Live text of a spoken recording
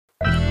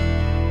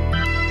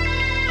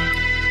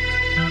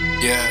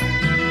Yeah.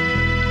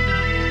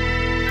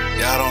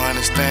 Y'all don't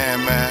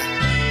understand, man.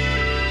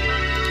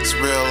 It's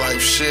real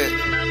life shit.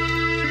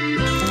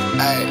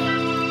 Ayy.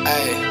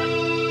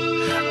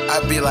 I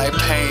be like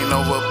pain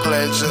over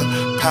pleasure,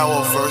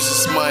 power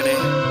versus money.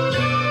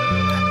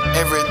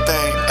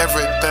 Everything.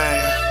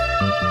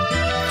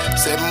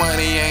 Said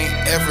money ain't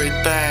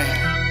everything.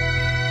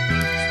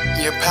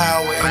 Your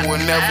power, it will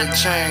never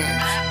change.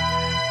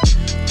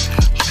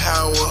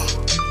 Power,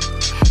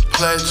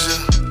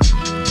 pleasure,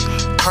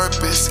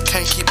 purpose,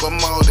 can't keep them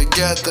all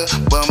together.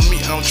 But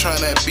me, I'm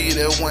tryna be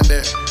the one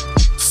that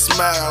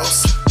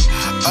smiles.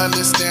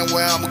 Understand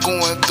where I'm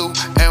going through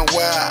and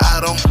why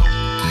I don't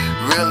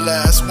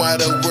realize why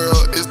the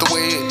world is the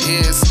way it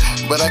is.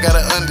 But I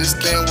gotta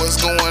understand what's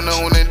going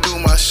on and do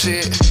my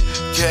shit.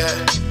 Yeah,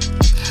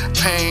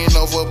 pain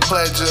over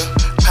pleasure,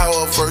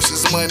 power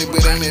versus money.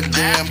 But ain't a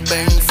damn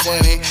thing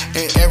funny,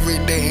 and every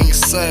day ain't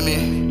sunny.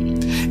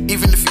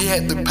 Even if you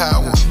had the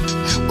power,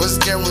 what's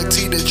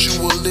guaranteed that you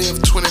will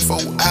live 24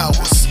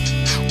 hours?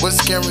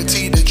 What's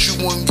guaranteed that you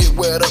won't get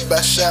wet up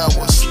by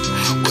showers?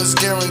 What's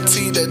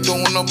guaranteed that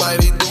don't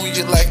nobody do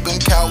you like them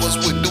cowards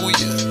would do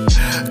you?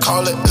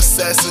 Call it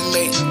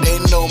assassinate, they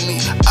know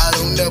me. I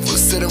don't never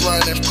sit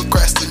around and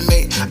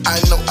procrastinate. I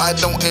know I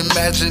don't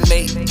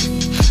imaginate,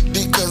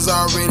 because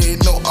I already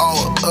know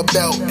all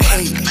about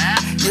hate.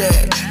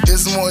 Yeah,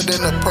 it's more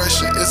than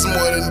oppression, it's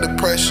more than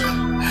depression.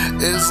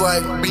 It's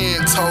like being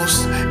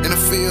tossed in a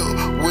field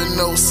with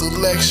no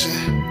selection,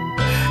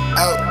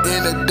 out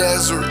in the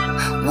desert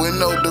with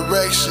no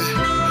direction.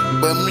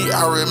 But me,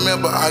 I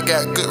remember I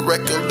got good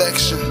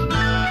recollection.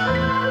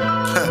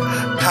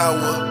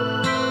 Power.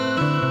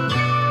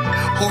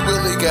 Who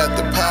really got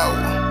the power?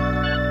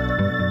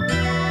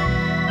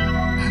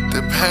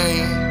 The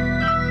pain.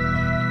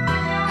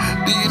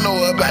 Do you know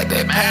about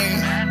that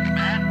pain?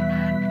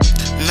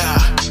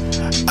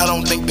 Nah, I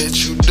don't think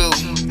that you do.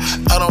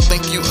 I don't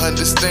think you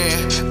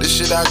understand the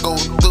shit I go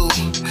through.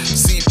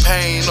 See,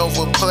 pain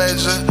over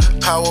pleasure,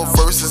 power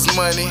versus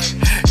money.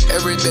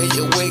 Every day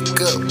you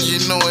wake up, you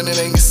knowing it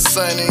ain't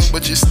sunny,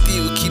 but you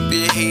still keep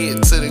your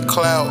head to the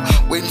cloud,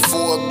 waiting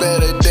for a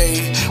better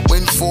day,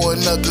 waiting for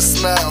another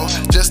smile,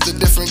 just a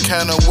different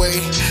kind of way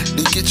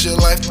to get your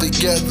life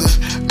together.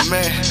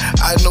 Man,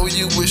 I know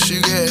you wish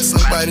you had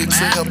somebody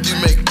to help you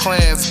make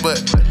plans,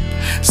 but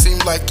seem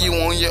like you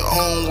on your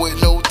own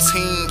with no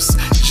teams.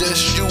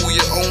 Just you,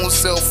 your own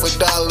self, $1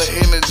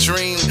 in a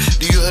dream.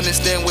 Do you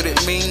understand what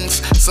it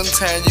means?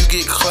 Sometimes you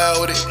get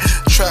clouded,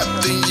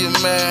 trapped in your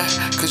mind,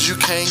 cause you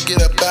can't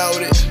get about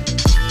it.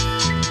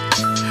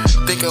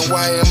 Thinking,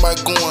 why am I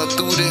going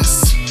through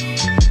this?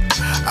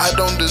 I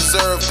don't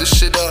deserve the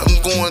shit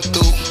I'm going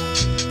through.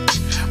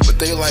 But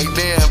they like,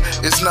 damn,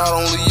 it's not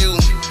only you,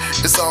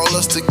 it's all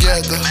us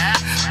together.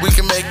 We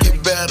can make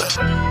it better.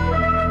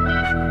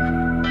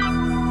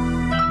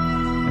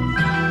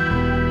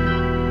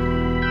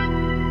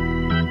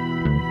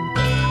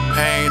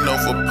 Pain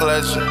over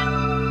pleasure,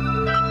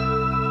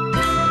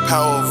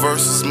 power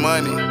versus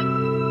money.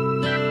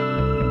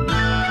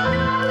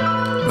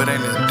 But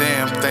ain't a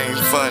damn thing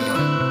funny.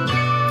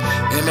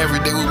 And every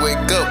day we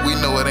wake up, we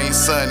know it ain't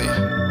sunny.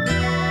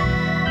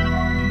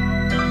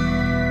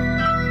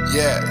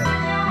 Yeah.